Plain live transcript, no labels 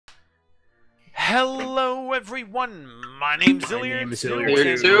Hello everyone, my name's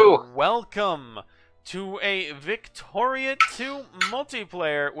Illiard and welcome to a Victoria 2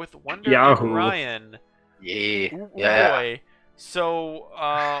 multiplayer with Wonder Yahoo. and Ryan. Yeah. Ooh, Yeah. boy.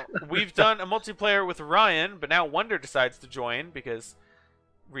 So, we've done a multiplayer with Ryan, but now Wonder decides to join because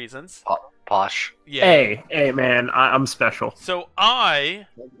reasons. Posh. Yeah. Hey, man, I'm special. So I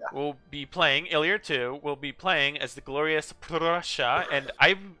will be playing, Illiard 2 will be playing as the glorious Prussia, and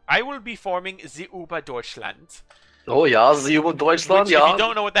I will be forming the Oberdeutschland. Oh yeah, the Deutschland, Which, if you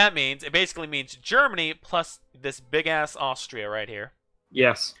don't know what that means, it basically means Germany plus this big-ass Austria right here.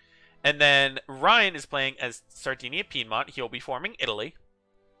 Yes. And then Ryan is playing as Sardinia-Piedmont. He'll be forming Italy.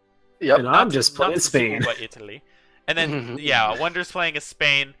 Yep. And I'm just playing Spain. But Italy. And then, yeah, Wonder's playing as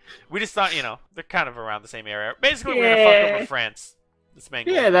Spain. We just thought, you know, they're kind of around the same area. Basically, we're going to fuck over France. The Spain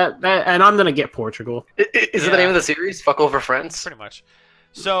goal. Yeah, that, and I'm going to get Portugal. Is it the name of the series? Fuck over France? Pretty much.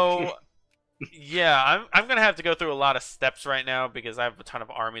 So, yeah, I'm going to have to go through a lot of steps right now because I have a ton of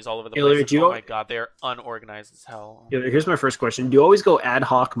armies all over the place. Oh my god, they're unorganized as hell. Here's my first question. Do you always go ad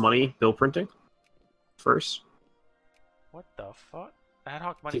hoc money bill printing first? What the fuck? Ad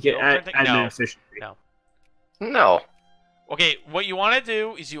hoc money to get bill printing? admin efficiency. No. Okay, what you want to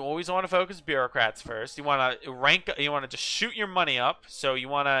do is you always want to focus bureaucrats first. You want to rank. You want to just shoot your money up. So you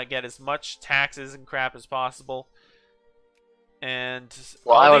want to get as much taxes and crap as possible. And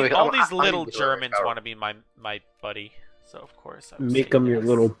all these little Germans want to be my buddy. So of course, make them your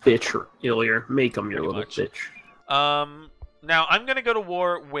little bitch, Illiard. Make them your little bitch. Now I'm gonna go to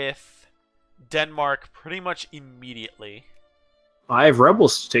war with Denmark pretty much immediately. I have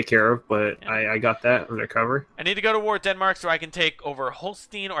rebels to take care of, but yeah. I got that under cover. I need to go to war with Denmark so I can take over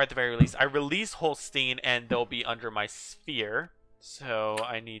Holstein, or at the very least, I release Holstein and they'll be under my sphere. So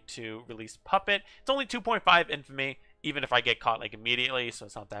I need to release Puppet. It's only 2.5 infamy, even if I get caught like immediately, so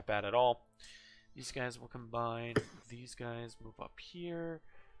it's not that bad at all. These guys will combine. These guys move up here.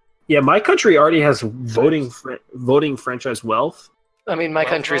 Yeah, my country already has voting franchise wealth. I mean, my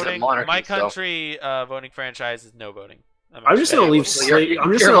country's a monarchy. My country voting franchise is no voting. I'm just gonna leave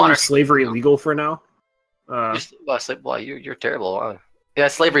slavery legal for now. Well, you're terrible. Huh? Yeah,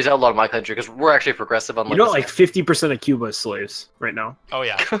 slavery's outlawed in my country because we're actually progressive. You know, like 50% of Cuba is slaves right now. Oh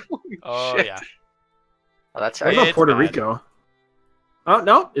yeah. Oh shit. yeah. Oh, that's what about Puerto Rico? Oh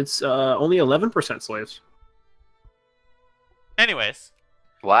no, it's only 11% slaves. Anyways.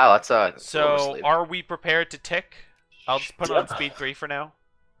 Wow, that's So, are we prepared to tick? I'll just put it on speed 3 for now.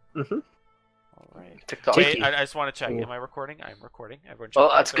 Mm-hmm. Alright. TikTok. Wait, I just want to check. Am I recording? I'm recording. Everyone check.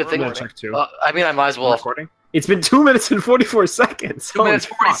 Well, that's a good thing. I mean, I might as well. Recording? It's been 2 minutes and 44 seconds. 2 minutes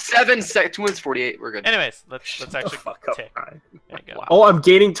 47 seconds. 2 minutes 48. We're good. Anyways, let's actually tick. There you go. Oh, I'm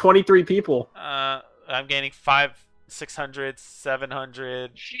gaining 23 people. I'm gaining 500, 600,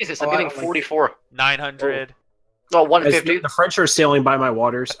 700. Jesus, I'm getting 44. 900. Oh, 150. The French are sailing by my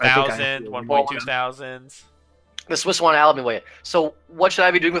waters. 1,000, 1.2 thousands. The Swiss want to out me way. So what should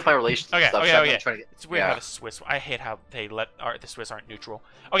I be doing with my relations? Okay, stuff? okay. It's weird how the Swiss. I hate how they let the Swiss aren't neutral.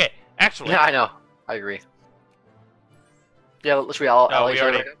 Okay, actually. Yeah, I know. I agree. Yeah, let's be all allies.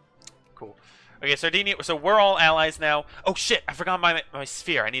 Cool. Okay, Sardinia. So we're all allies now. Oh shit! I forgot my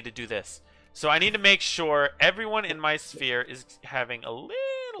sphere. I need to do this. So I need to make sure everyone in my sphere is having a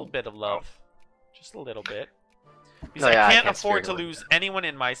little bit of love, just a little bit, because I can't afford to lose anyone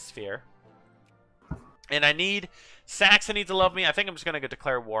in my sphere. And I need Saxony to love me. I think I'm just going to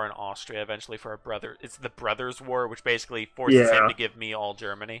declare war on Austria eventually for a brother. It's the Brothers' War, which basically forces him to give me all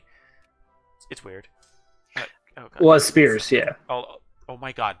Germany. It's weird. Oh, God. Well, spears, yeah. Oh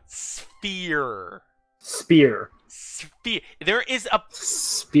my god. Sphere. Spear. Sphere. There is a...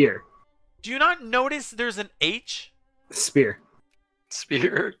 Spear. Do you not notice there's an H? Spear.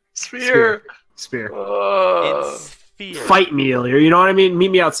 Spear. Spear. Spear. It's sphere. Fight me, Illiard. You know what I mean?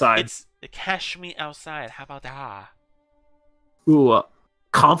 Meet me outside. It's... Cash me outside. How about that? Ooh,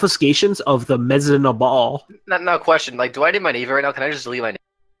 confiscations of the Mezzanabal. No question. Like, do I need my navy right now? Can I just leave my navy?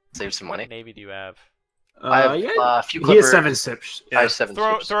 Save some money. What navy do you have? I have a few clippers. He has 7 ships. Yeah. I have 7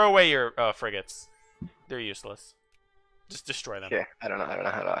 ships. Throw away your frigates. They're useless. Just destroy them. Okay. I don't know how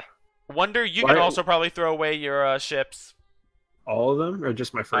to. Wonder, you could also probably throw away your ships. All of them, or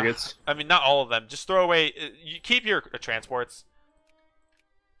just my frigates? I mean, not all of them. Just throw away. You keep your transports.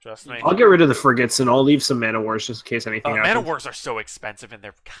 Trust me. I'll get rid of the frigates and I'll leave some man-of-wars just in case anything happens. Man-of-wars are so expensive and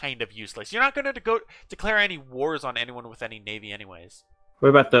they're kind of useless. You're not going to go declare any wars on anyone with any navy anyways. What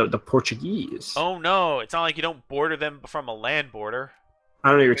about the Portuguese? Oh no, it's not like you don't border them from a land border. I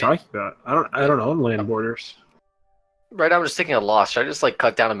don't know what you're talking about. I don't own land borders. Right now I'm just taking a loss. Should I just like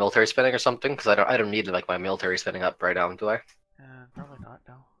cut down on military spending or something? Because I don't need like my military spending up right now, do I? Probably not,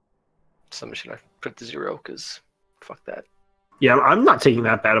 no. So I'm just gonna put it to 0 because fuck that. Yeah, I'm not taking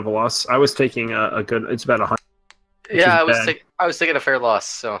that bad of a loss. I was taking a good. It's about 100. Yeah, is I was taking a fair loss.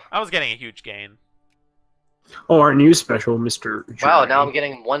 So I was getting a huge gain. Oh, our new special, Mr. wow, Germany. now I'm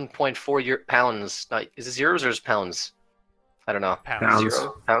getting 1.4 pounds. Is it zeros or is it pounds? I don't know. Pounds.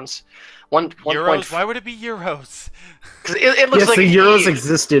 0 pounds. One Euros? Why would it be euros? Because it looks Yes, like the euros E.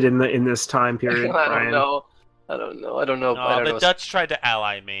 existed in this time period. I Brian. don't know. The Dutch tried to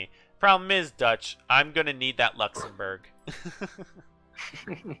ally me. Problem is, Dutch, I'm gonna need that Luxembourg.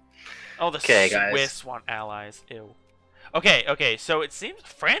 Oh, the Swiss want allies. Ew. Okay, so it seems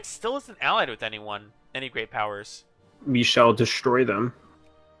France still isn't allied with any great powers. We shall destroy them.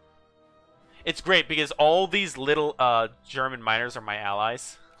 It's great because all these little German miners are my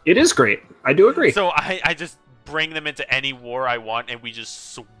allies. It is great. I do agree. So I just bring them into any war I want, and we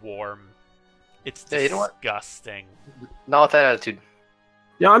just swarm. It's disgusting. Not with that attitude.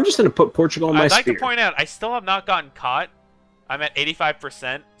 Yeah, I'm just gonna put Portugal in my I'd like sphere. to point out, I still have not gotten caught. I'm at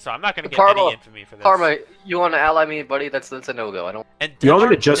 85%, so I'm not gonna get any infamy for this. Parma, you want to ally me, buddy? That's a no-go. I don't. And you want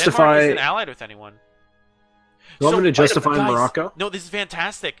me to justify? Denmark isn't allied with anyone. You want me to justify guys, Morocco? No, this is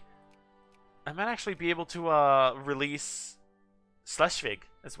fantastic. I might actually be able to release Schleswig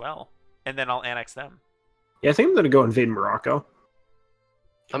as well, and then I'll annex them. Yeah, I think I'm gonna go invade Morocco.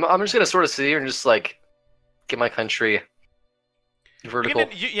 I'm just gonna sort of sit here and just like get my country vertical.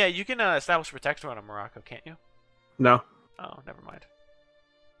 You can establish a protectorate on Morocco, can't you? No. Oh, never mind.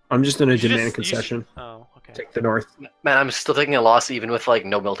 I'm just gonna demand a concession. Oh, okay. Take the north. Man, I'm still taking a loss even with like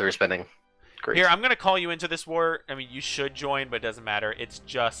no military spending. Great. Here, I'm gonna call you into this war. I mean, you should join, but it doesn't matter. It's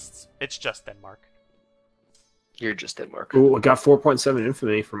just Denmark. You're just Denmark. Ooh, I got 4.7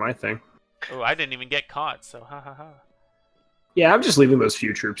 infamy for my thing. Oh, I didn't even get caught, so ha ha ha. Yeah, I'm just leaving those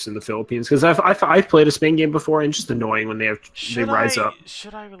few troops in the Philippines because I've played a Spain game before and it's just annoying when they rise up.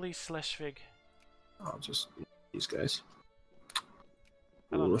 Should I release Schleswig? I'll just these guys.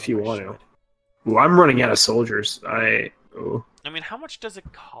 Ooh, if you want to. Ooh, I'm running out of soldiers. I mean, how much does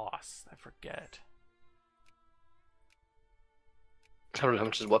it cost? I forget. How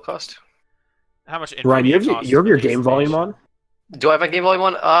much does what cost? How much? Ryan, you have your game volume on? Do I have my game volume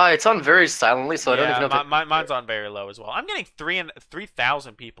on? It's on very silently, so I don't even know. Yeah, mine's on very low as well. I'm getting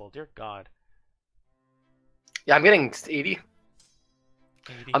 3,000 people. Dear God. Yeah, I'm getting 80.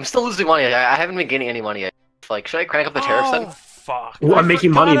 I'm still losing money. I haven't been gaining any money yet. Like, should I crank up the tariffs then? Oh, fuck. Ooh, I'm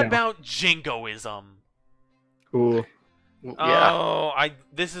making money now. About jingoism. Ooh. Yeah. Oh,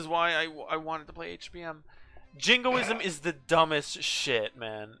 this is why I wanted to play HPM. Jingoism is the dumbest shit,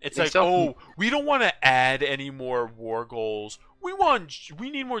 man. It's like, oh, we don't want to add any more war goals. We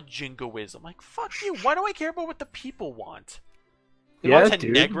need more jingoism. Like, fuck you. Why do I care about what the people want?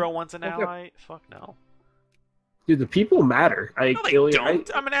 Montenegro wants an ally? Fuck no. Dude, the people matter. No, they don't.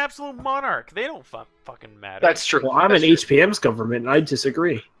 I'm an absolute monarch. They don't fucking matter. That's true. Well, I'm an HPM's government, and I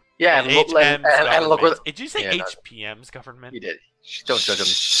disagree. Yeah, and look where... Did you say HPM's government? You did. Don't judge him.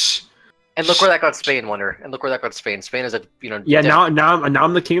 And look where that got Spain, Wonder. And look where that got Spain. Spain is a, Yeah, now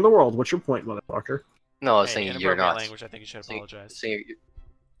I'm the king of the world. What's your point, motherfucker? No, I was saying you're not. Language, I think you should apologize.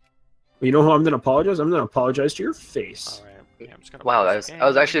 You know who I'm going to apologize? I'm going to apologize to your face. All right. Yeah, I'm just gonna wow, that was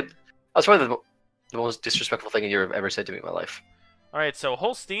probably the most disrespectful thing you've ever said to me in my life. All right, so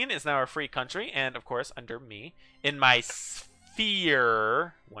Holstein is now a free country, and of course under me in my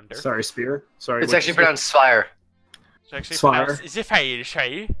sphere. Wonder. Sorry, spear. Sorry. It's actually pronounced Spire. It's actually pronounced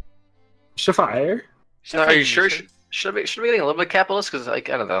Zephyr. Sapphire. No, are you sure? Should I be getting a little bit capitalist? Because I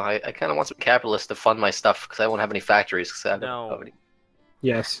don't know. I kind of want some capitalists to fund my stuff because I won't have any factories. Cause I don't have any...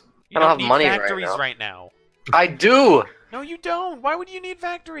 Yes. I don't have money right now. I do. No, you don't. Why would you need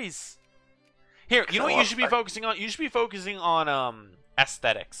factories? Here, you know what you should be focusing on? You should be focusing on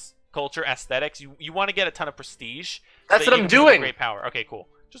aesthetics, culture, aesthetics. You want to get a ton of prestige. That's what I'm doing. Great power. Okay, cool.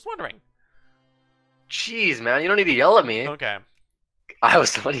 Just wondering. Jeez, man, you don't need to yell at me. Okay. I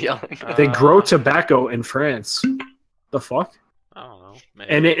was the one yelling. They grow tobacco in France. The fuck? I don't know.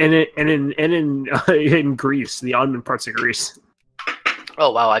 And in Greece, the Ottoman parts of Greece.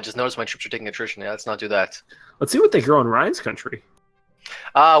 Oh wow! I just noticed my troops are taking attrition. Yeah, let's not do that. Let's see what they grow in Ryan's country.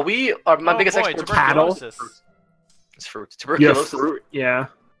 We are my biggest export. Cattle. It's fruit. Tuberculosis. Yeah, fruit. Yeah.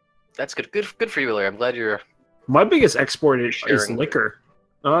 That's good. Good for you, Larry. I'm glad you're. My biggest export is liquor.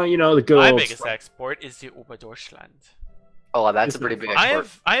 The good. My biggest export is the Oberdeutschland. Oh, that's a pretty big export.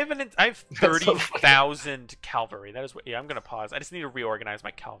 I have 30,000 cavalry. That is what. Yeah, I'm gonna pause. I just need to reorganize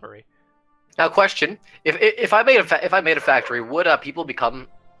my cavalry. Now, question: If I made a factory, would people become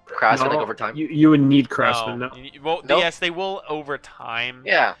craftsmen over time? You would need craftsmen. No. Well, yes, they will over time.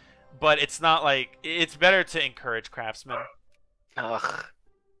 Yeah, but it's not like it's better to encourage craftsmen. Ugh.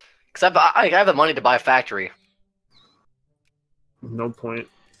 Because I have the money to buy a factory. No point.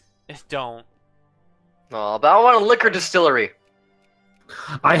 Don't. Oh, but I want a liquor distillery.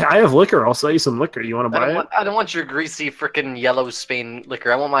 I have liquor. I'll sell you some liquor. You want to buy it? I don't want your greasy freaking yellow Spain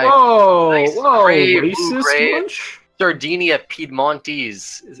liquor. I want my Whoa, nice whoa, gray, racist gray munch?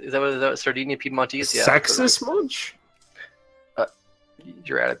 Sardinia-Piedmontese. Is that Sardinia-Piedmontese? Yeah. Sexist munch?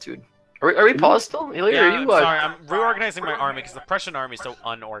 Your attitude. Are we paused still? Ilya, Yeah, are I'm you? sorry. I'm reorganizing my army because the Prussian army is so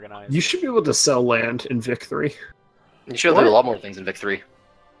unorganized. You should be able to sell land in Vic 3. You should do a lot more things in Vic 3.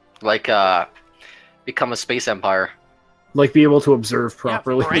 Like, become a space empire. Like, be able to observe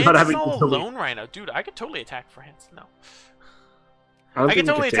properly. Yeah, not France having is all to alone right now. Dude, I could totally attack France. No. I I can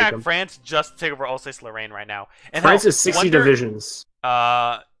totally attack France just to take over Alsace-Lorraine right now. And France is 60 divisions.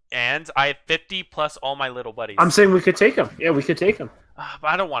 And I have 50 plus all my little buddies. I'm saying we could take them. Yeah, we could take them. But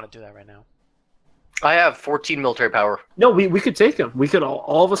I don't want to do that right now. I have 14 military power. No, we could take them. We could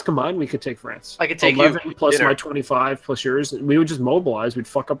all of us combined. We could take France. I could take 11 you. plus Dinner. my 25 plus yours. We would just mobilize. We'd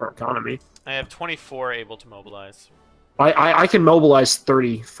fuck up our economy. I have 24 able to mobilize. I can mobilize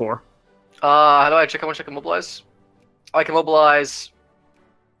 34. How do I check how much I can mobilize? I can mobilize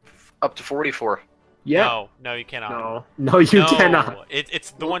up to 44. Yeah. No, you cannot. No, you cannot.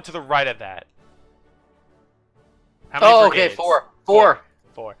 It's the one to the right of that. How Oh, okay, brigades? four.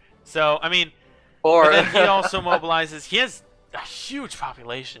 So, I mean, 4. but then he also mobilizes. He has a huge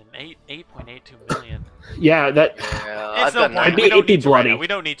population, 8.82 million. Yeah, that. Yeah, It's no point. It'd We don't be need to right bloody. now. We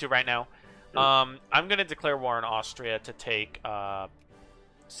don't need to right now. I'm gonna declare war on Austria to take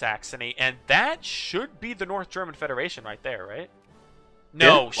Saxony, and that should be the North German Federation right there, right?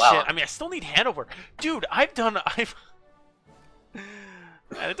 No, Yeah? shit. Wow. I mean, I still need Hanover, dude. I don't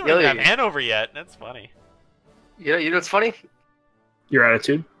even Really? have Hanover yet. That's funny. You know what's funny? Your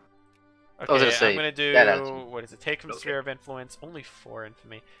attitude. Okay, I was gonna say, I'm gonna do that attitude. what is it? Take from Okay. sphere of influence. Only 4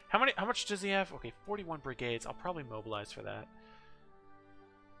 infamy. How much does he have? Okay, 41 brigades. I'll probably mobilize for that.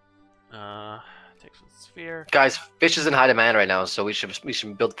 Take from sphere. Guys, fish is in high demand right now, so we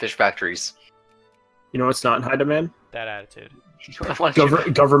should build fish factories. You know what's not in high demand? That attitude. Why don't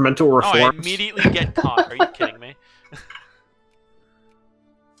you- Governmental Oh, reforms. I immediately get caught. Are you kidding me?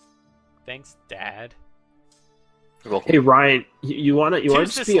 Thanks, Dad. You're welcome. Hey Ryan, you want to Two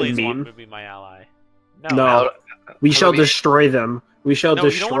just be a Sicilies meme? want to be my ally. No. How- We how shall do we- destroy them. We shall No,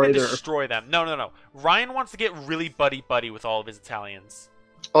 you don't want destroy to their. destroy them. No. Ryan wants to get really buddy with all of his Italians.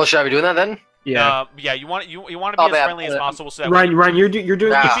 Oh, should I be doing that then? Yeah. Yeah. You want to be as man, friendly as possible, so that Ryan, you're doing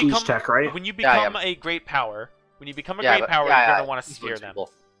Yeah. prestige tech, right? when you Yeah, become a great power, you're but- gonna want to sphere them.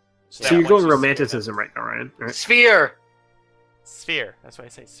 So that you're once going you sphere romanticism right now, Ryan. Right? Sphere. them- Sphere. That's why I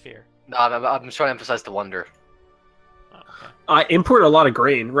say sphere. No, I'm trying to emphasize the wonder. Oh, okay. I import a lot of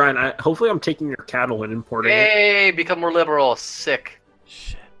grain, Ryan. Hopefully, I'm taking your cattle and importing it. Yay! Become more liberal. Sick.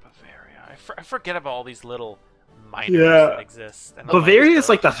 Shit, Bavaria. I forget about all these little minors Yeah. that exist. And the Bavaria minors is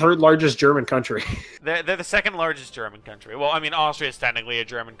like the third largest German country. they're the second largest German country. Well, I mean, Austria is technically a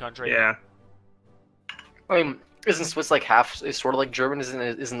German country. Yeah, I mean, isn't Swiss like half? Is sort of like German?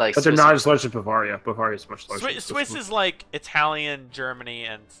 Isn't like? but they're Swiss not as large as Bavaria. Bavaria is much larger. than Swiss is like Italian, Germany,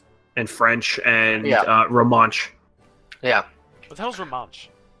 and and French and Yeah. Romanche. Yeah. what the hell's Romanche?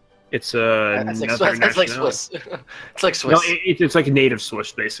 It's That's like, another that's like nationality. Swiss. It's like No, Swiss. it's like native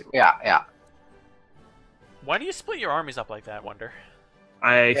Swiss, basically. Yeah. Why do you split your armies up like that, Wonder?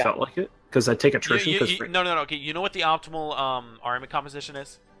 I Yeah. felt like it because I take attrition. No. Okay, you know what the optimal army composition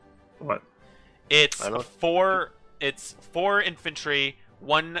is? What? It's I don't know. 4. It's 4 infantry,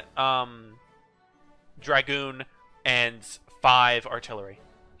 1 dragoon, and 5 artillery.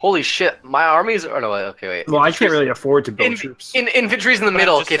 Holy shit! My armies. Oh no. Okay, wait. Well, I can't really afford to build troops. Infantry's in the But I'm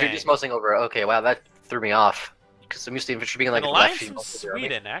middle. just Okay, if you're saying. just mousing over. Okay, wow, that threw me off. Because I'm used to infantry being like An left alliance feet from most of the army.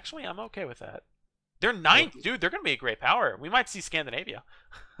 Sweden. Actually, I'm okay with that. They're 9th, dude. They're gonna be a great power. We might see Scandinavia.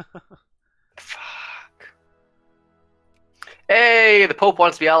 Fuck. Hey, the Pope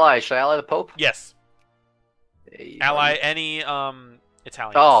wants to be allied. Should I ally the Pope? Yes. Hey, Ally buddy. any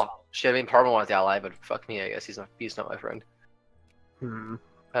Italians. Oh, shit. I mean, Parma wants to ally, but fuck me. I guess he's not my friend. Hmm.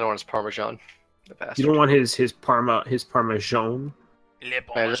 I don't want his Parmesan. The bastard. You don't want his Parmesan. Le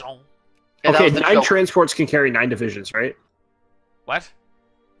Parmesan. Yeah, that Okay, was the 9 joke. transports can carry 9 divisions, right? What?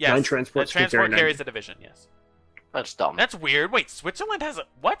 Yes. 9 transports The can carry transport 9. carries the division. Yes. That's dumb. That's weird. Wait, Switzerland has a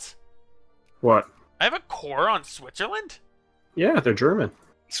what? What? I have a core on Switzerland. Yeah, they're German.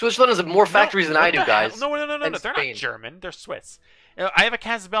 Switzerland has more factories than what I do, the hell? guys. No. And They're Spain. not German. They're Swiss. I have a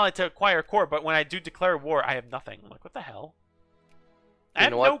Casabella to acquire a core, but when I do declare war, I have nothing. I'm like, what the hell? I You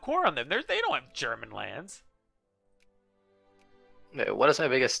have know what? no core on them. They don't have German lands. Wait, what is my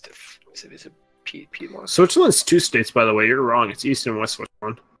biggest? Is it Piedmont? Switzerland's 2 states, by the way. You're wrong. It's East and West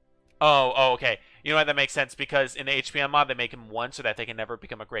Switzerland. Oh, okay. You know what? That makes sense because in the HPM mod they make him 1 so that they can never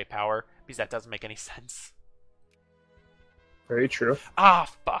become a great power. Because that doesn't make any sense. Very true. Ah,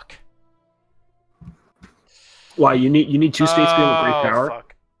 fuck. Why you need 2 states to be a great power?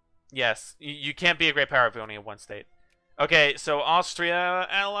 Fuck. Yes, you can't be a great power if you only have 1 state. Okay, so Austria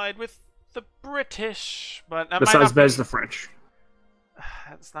allied with the British, but that That's might not as not bad be... as the French.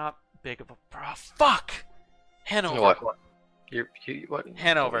 That's not big of a fuck. Hanover. What? What?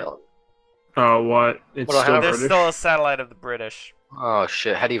 Hanover. Oh, what? It's What, still Hanover? They're British. still a satellite of the British. Oh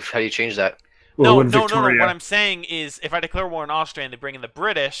shit! How do you change that? Well, No. when Victoria... What I'm saying is, if I declare war on Austria and they bring in the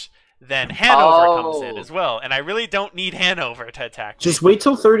British, then Hanover comes in as well, and I really don't need Hanover to attack me. Just wait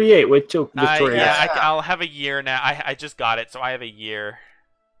till 38. Wait till Victoria. Yeah, I'll have a year now. I just got it, so I have a year.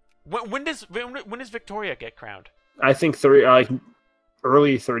 When does Victoria get crowned? I think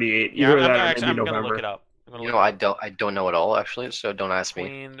early 38. Either that or maybe I'm November. gonna look it up. I don't know at all actually, so don't ask me.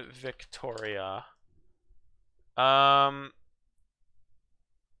 Queen Victoria.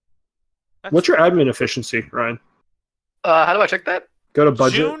 What's your admin efficiency, Ryan? How do I check that? Go to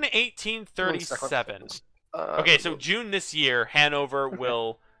budget. June 1837. Okay, so June this year, Hanover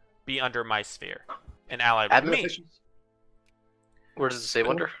will be under my sphere and allied with admin me. efficiency? Where does it say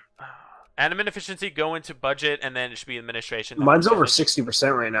under? Admin efficiency, go into budget, and then it should be administration. Mine's over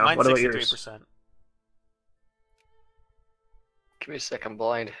 60% right now. Mine's What about 63%. yours? Give me a sec, I'm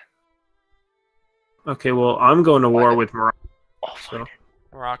blind. Okay, well, I'm going to war with Morocco. Oh, fine.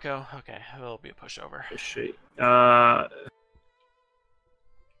 Morocco? Okay, it'll be a pushover. Shit.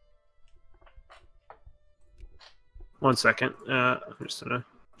 One second. I'm just gonna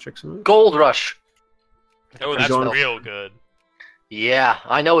check something. Gold Rush. Oh, that's going- real good. Yeah,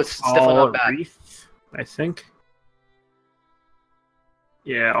 I know it's definitely not bad. Reef, I think.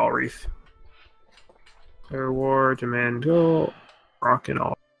 Yeah, all reef. Clear war, demand gold, rock and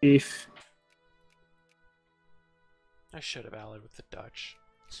all reef. I should have allied with the Dutch.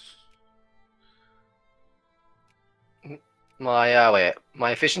 My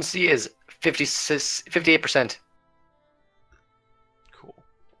efficiency is 58%. Cool.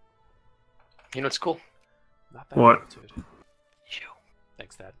 You know what's cool? Not that What? altitude. You.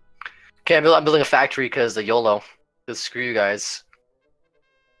 Thanks, Dad. Okay, I'm building a factory because the YOLO. Because screw you guys.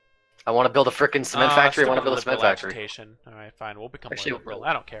 I want to build a frickin' cement factory. I want to build a cement factory. Agitation. All right, fine. We'll become Actually, more liberal.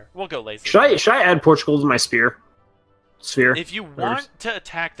 I don't care. We'll go lazy. Should I add Portugal to my sphere? Sphere. If you want to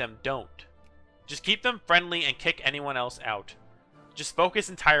attack them, don't. Just keep them friendly and kick anyone else out. Just focus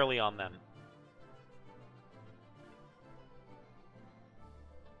entirely on them.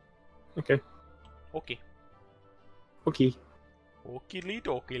 Okay. Okay. Okay. Okily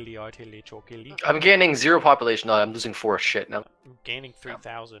dokily artily chokily. I'm gaining 0 population. No, I'm losing 4 shit now. I'm gaining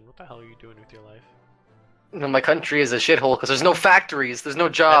 3,000. What the hell are you doing with your life? No, my country is a shithole because there's no factories. There's no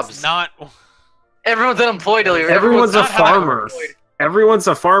jobs. That's not. Everyone's unemployed, Ilya. Everyone's a not how it farmer. works. Everyone's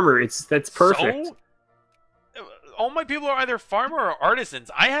a farmer. That's perfect. So? All my people are either farmer or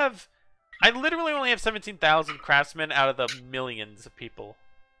artisans. I literally only have 17,000 craftsmen out of the millions of people.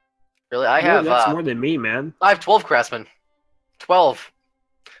 Really, I have. That's more than me, man. I have 12 craftsmen. 12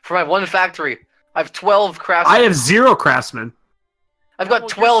 for my one factory. I have 12 craftsmen. I have 0 craftsmen. I've got Well,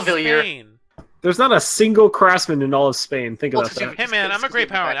 12 you're Ilya. Spain. There's not a single craftsman in all of Spain. Think Well, about because that. Hey man, I'm a great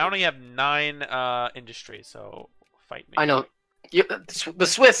Just power. back I in. only have 9 industries, so fight me. I know. The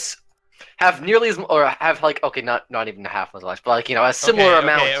Swiss have nearly as, or have like, okay, not even half as much, but like, you know, a similar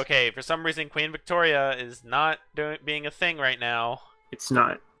amount. Okay. For some reason, Queen Victoria is not being a thing right now. It's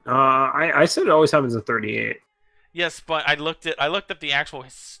not. I said it always happens in 38. Yes, but I looked up the actual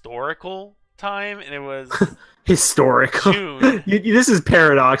historical time, and it was Historical. June. This is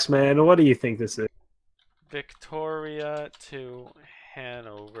paradox, man. What do you think this is? Victoria to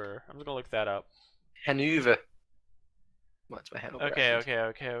Hanover. I'm just gonna look that up. Hanover. What's my Hanover? Okay.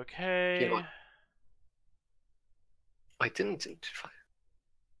 Get on. I didn't.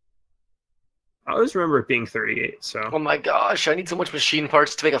 I always remember it being 38. So Oh my gosh, I need so much machine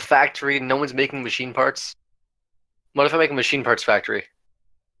parts to make a factory, and no one's making machine parts. What if I make a machine parts factory?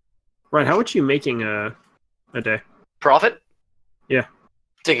 Ryan, how much are you making a day? Profit? Yeah.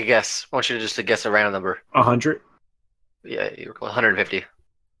 Take a guess. I want you to just guess a random number. 100. Yeah, you're 150.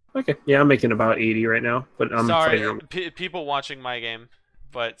 Okay. Yeah, I'm making about 80 right now, but I'm Sorry, fighting. people watching my game,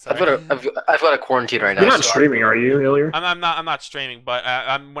 but I've sorry. got a quarantine right now. You're not so streaming, are you, Ilya? I'm not streaming, but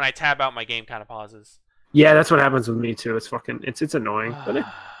when I tab out, my game kind of pauses. Yeah, that's what happens with me too. It's fucking. It's annoying. But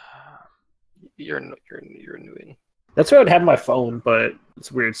You're annoying. that's why I'd have my phone, but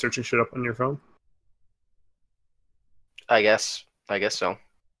it's weird searching shit up on your phone. I guess so.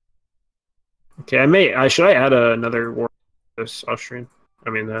 Okay, should I add another war to this Austrian? I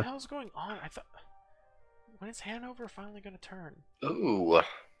mean, What the hell's going on? I thought. When is Hanover finally gonna turn? Ooh. I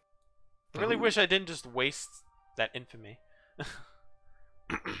really wish I didn't just waste that infamy.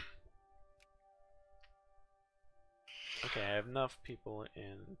 Okay, I have enough people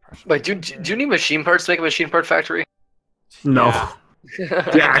in Prussia. Wait, do you need machine parts to make a machine part factory? no. Yeah.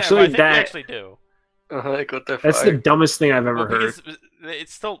 Yeah, actually, I think we actually do. Like, what the fuck? That's the dumbest thing I've ever heard. Because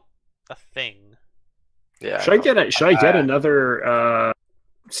it's still a thing. Yeah. Should I get another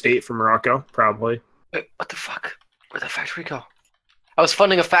state from Morocco? Probably. Wait, what the fuck? Where'd that factory go? I was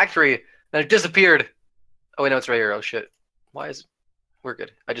funding a factory, and it disappeared. Oh wait, no, it's right here. Oh shit. Why is... We're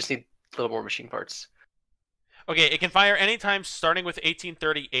good. I just need a little more machine parts. Okay, it can fire anytime starting with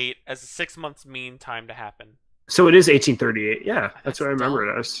 1838 as a 6 months mean time to happen. So it is 1838. Yeah, that's what I remember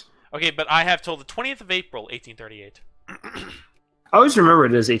dumb. it as. Okay, but I have till the 20th of April, 1838. I always remember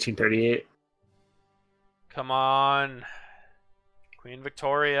it as 1838. Come on. Queen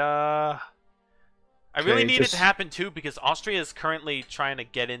Victoria. I really Okay, need just- it to happen too because Austria is currently trying to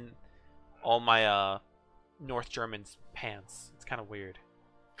get in all my North Germans' pants. It's kind of weird.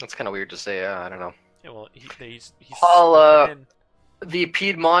 That's kind of weird to say. I don't know. Yeah, well, he's Paul, the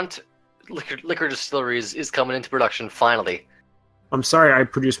Piedmont liquor distillery is coming into production finally. I'm sorry, I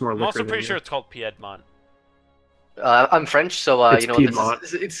produce more liquor. I'm also than pretty you. sure it's called Piedmont. I'm French, so It's you know Piedmont.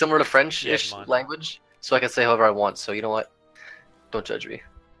 it's similar to French-ish Piedmont. language, so I can say however I want. So you know what? Don't judge me.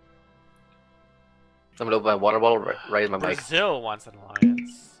 I'm gonna open my water bottle right in my mic. Brazil wants an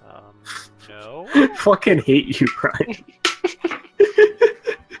alliance. No. Fucking hate you, Brian.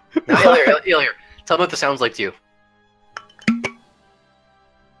 Now, here. Tell me what this sounds like to you.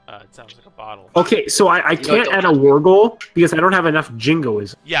 It sounds like a bottle. Okay, so I can't don't add a judge me. war goal because I don't have enough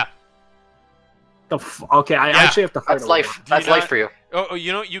jingoism. Yeah. Okay, I Yeah, actually have to fight That's a war. life. Do That's you life not- for you. Oh,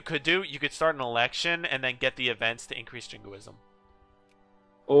 you know what you could do? You could start an election and then get the events to increase jingoism.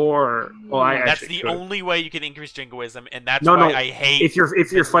 Or I That's actually the could. only way you can increase jingoism, and that's No, why no, I hate If you're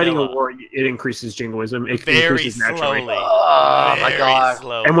fighting a vanilla. war, it increases jingoism. It very increases naturally. slowly. Oh my Very god!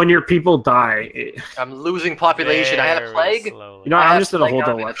 slowly. And when your people die, I'm losing population. I had a Very plague. slowly. you know, I I'm have just gonna plague hold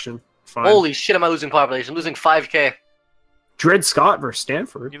the on me. election. Fine. Holy shit! Am I losing population? I'm losing 5k. Dred Scott versus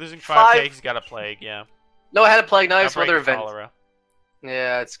Stanford. You're losing 5k. Five- He's got a plague. Yeah. No, I had a plague. Now I have some Outbreak other of event. cholera.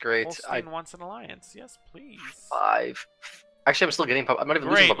 Yeah, it's great. Holstein wants an alliance. Yes, please. 5. Actually, I'm still getting. I'm not even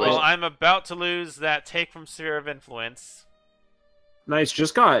losing Great. population. Well, I'm about to lose that take from sphere of influence. Nice.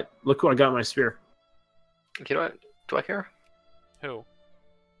 Look who I got in my sphere. You know what? Do I care? Who?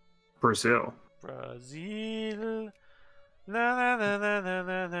 Brazil. Brazil. Na, na, na, na, na,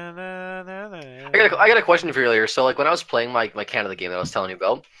 na, na, na, na, na. I got a question for you earlier. So, like, when I was playing my Canada game that I was telling you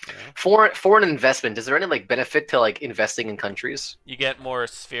about, Yeah. foreign investment. Is there any like benefit to like investing in countries? You get more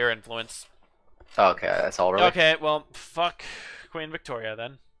sphere influence. Oh, okay, that's all really. Okay, well, fuck Queen Victoria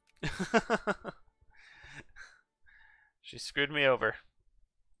then. She screwed me over.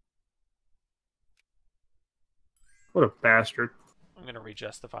 What a bastard. I'm gonna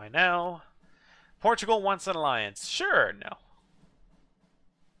re-justify now. Portugal wants an alliance. Sure, no.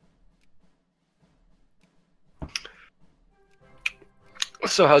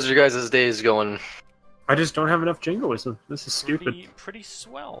 So, how's your guys' days going? I just don't have enough jingoism. This is stupid. Pretty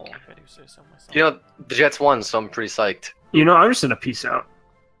swell, if I do say so myself. You know, the Jets won, so I'm pretty psyched. You know, I'm just gonna peace out.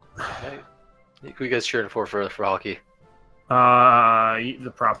 Who you guys cheering for hockey?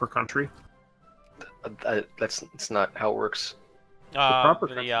 The proper country. That's not how it works. proper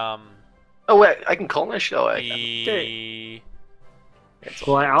country. Oh wait, I can call my show. The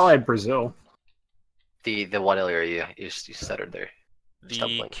Well, I'll add Brazil. The what area you stuttered there?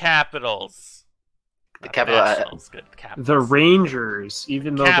 the Capitals. The Not capital. Nationals, good Capitals. The Rangers,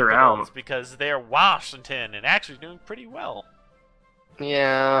 even though they're Capitals, out. because they're Washington and actually doing pretty well.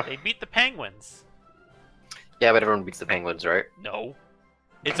 Yeah, They beat the Penguins. yeah, but everyone beats the Penguins, right? No.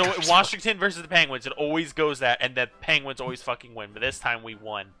 It's always Washington versus the Penguins. It always goes that, and the Penguins always fucking win. But this time we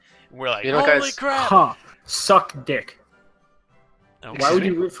won. We're like, You know, holy guys- crap! Huh. Suck dick. Okay. Why would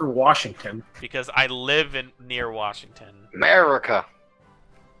you root for Washington? Because I live near Washington. America.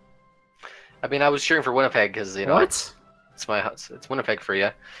 I mean, I was cheering for Winnipeg because you know What? it's my house. It's Winnipeg for you,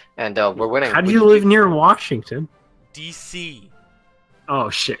 and we're winning. How do you live near Washington? D.C.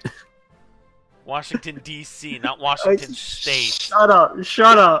 Oh shit. Washington, D.C., not Washington State. Shut up!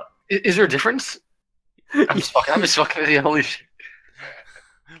 Shut up! Is there a difference? I'm just fucking with you. Holy shit.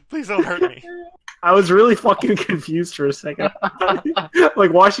 Please don't hurt me. I was really fucking confused for a second.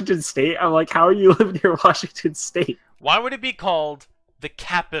 Like Washington State. I'm like, how are you living near Washington State? Why would it be called the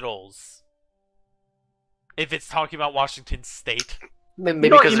Capitals if it's talking about Washington State? Maybe You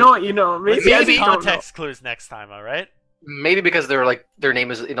know, because you know. Maybe, Let's I use just don't know. context clues next time, all right? Maybe because they're like their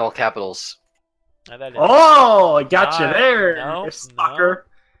name is in all capitals. That is Oh, I got you there, no, you sucker.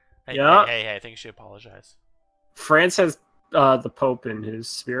 Hey, Yeah. hey, I think you should apologize. France has the Pope in his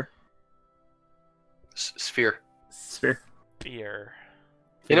sphere. Sphere. Sphere. Sphere.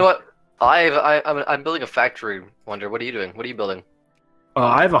 You know what? I'm building a factory. Wonder, what are you doing? What are you building?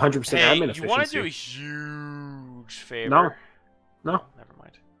 I have 100% Hey, admin you efficiency. want to do a huge favor? No. Oh, never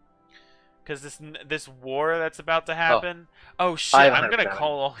mind. Because this war that's about to happen. Oh shit! I'm gonna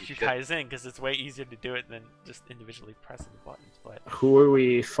call all you guys in because it's way easier to do it than just individually pressing the buttons. But Who are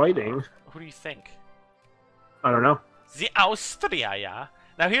we fighting? who do you think? I don't know. The Austria, yeah.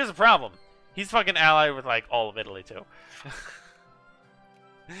 Now here's the problem. He's fucking allied with like all of Italy too.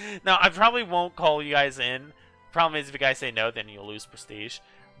 Now I probably won't call you guys in. Problem is, if you guys say no, then you'll lose prestige.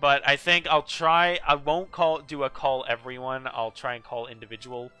 But I think I'll try. I won't do a call everyone. I'll try and call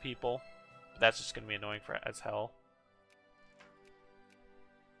individual people. But that's just gonna be annoying as hell.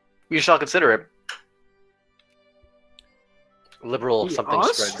 You shall consider it. Liberal The something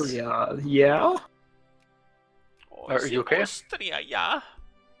spreads. Austria, yeah. Are you okay? Austria, yeah.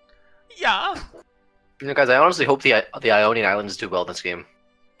 Yeah. You know, guys, I honestly hope the Ionian Islands do well in this game.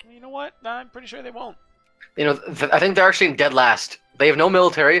 You know what? I'm pretty sure they won't. You know, I think they're actually in dead last. They have no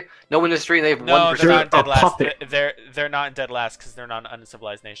military, no industry, and they have No, 1%. they're not in dead a last. puppet. They're not in dead last because they're not an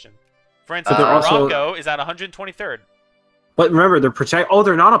uncivilized nation. For But instance, they're also- Morocco is at 123rd. But remember,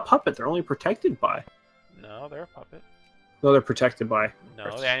 they're not a puppet. They're only protected by. No, they're a puppet. No, they're protected by.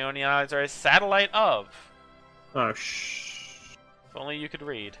 No, the Ionian Islands are a satellite of. Oh, shh. If only you could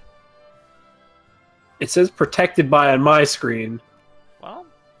read. It says protected by on my screen. Well,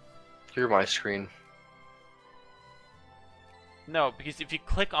 Here's my screen. no, because if you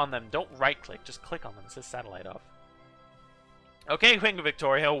click on them, don't right-click, just click on them. It says satellite of. Okay, Queen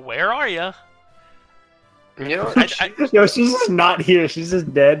Victoria, where are you? You know, Yo, she's just not here. She's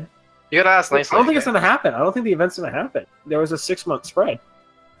just dead. you gotta ask I nicely. don't think it's gonna happen. I don't think the event's gonna happen. There was a 6-month spread.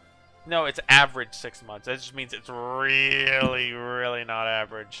 No, it's average 6 months. That just means it's really, really not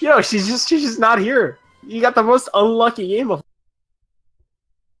average. Yo, she's just not here. You got the most unlucky game of.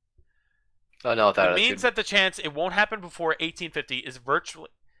 Oh no, that It means that the chance it won't happen before 1850 is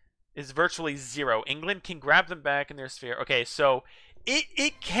virtually zero. England can grab them back in their sphere. Okay, so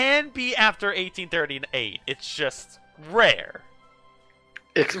it can be after 1838. It's just rare.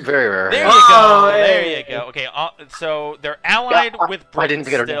 it's very rare. There yeah. you go. Oh, There hey. you go. Okay, so they're allied with Britain. I didn't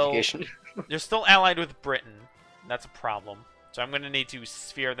get a still. notification. They're still allied with Britain. That's a problem. So I'm going to need to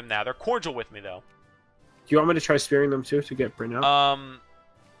sphere them now. They're cordial with me though. Do you want me to try spearing them too to get Bryn out?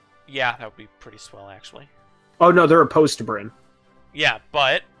 Yeah, that would be pretty swell actually. Oh no, they're opposed to Bryn. Yeah,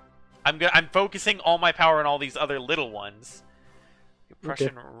 but I'm focusing all my power on all these other little ones.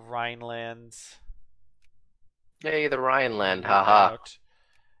 Prussian Rhinelands. Yay, the Rhineland, haha. Out.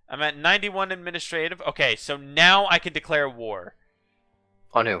 I'm at 91 administrative. Okay, so now I can declare war.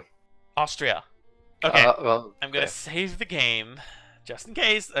 On who? Austria. Okay, Well, I'm gonna okay. save the game, just in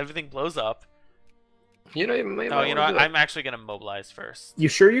case everything blows up. You know, you may Oh, you know what? I'm actually gonna mobilize first. You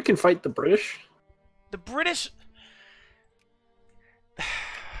sure you can fight the British? The British.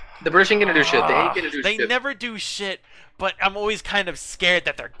 The British ain't gonna do shit. They ain't gonna do They shit. never do shit, but I'm always kind of scared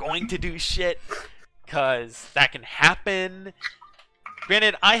that they're going to do shit, cause that can happen.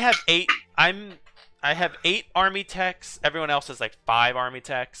 Granted, I have 8. I have 8 army techs. Everyone else has like 5 army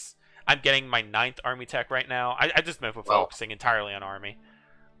techs. I'm getting my 9th army tech right now. I just meant for focusing entirely on army.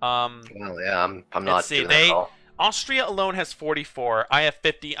 Well, yeah, I'm not Let's see, doing that at all. Austria alone has 44. I have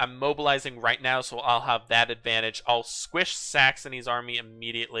 50. I'm mobilizing right now, so I'll have that advantage. I'll squish Saxony's army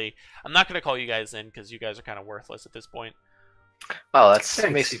immediately. I'm not going to call you guys in because you guys are kind of worthless at this point. Oh, that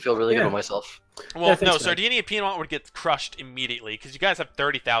Thanks. makes me feel really good Yeah. about myself. Well, Yeah, thanks, no, man. Sardinia-Piedmont would get crushed immediately because you guys have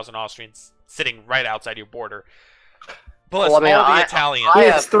 30,000 Austrians sitting right outside your border. Plus Well, I mean, all the I- Italians. I He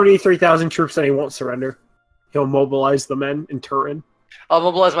have- has 33,000 troops and he won't surrender. He'll mobilize the men in Turin. I'll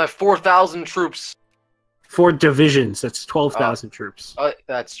mobilize my 4,000 troops. 4 divisions. That's 12,000 troops.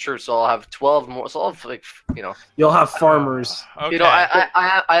 That's true. So I'll have 12 more. So I'll have, like, you know. You'll have farmers. Okay. You know, I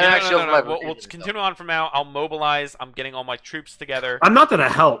No, no, actually no, have no, my. no. We'll continue on from now. I'll mobilize. I'm getting all my troops together. I'm not gonna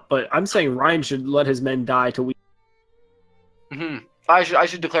help, but I'm saying Ryan should let his men die till we. I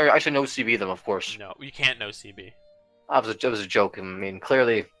should declare. I should no CB them, of course. No, you can't know CB. That was a joke. I mean,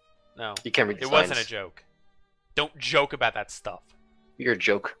 clearly No, you can't read the it signs. wasn't a joke. Don't joke about that stuff. You're a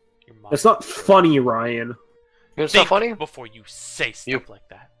joke. Your mom. That's not funny, Ryan. You know, it's Think not funny. before you say stuff You- like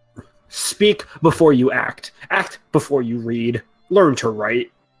that. Speak before you act. Act before you read. Learn to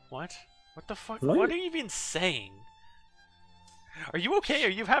write. What? What the fuck? What? What are you even saying? Are you okay? Are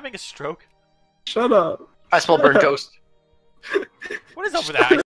you having a stroke? Shut up. I smell burnt toast. What is up with that?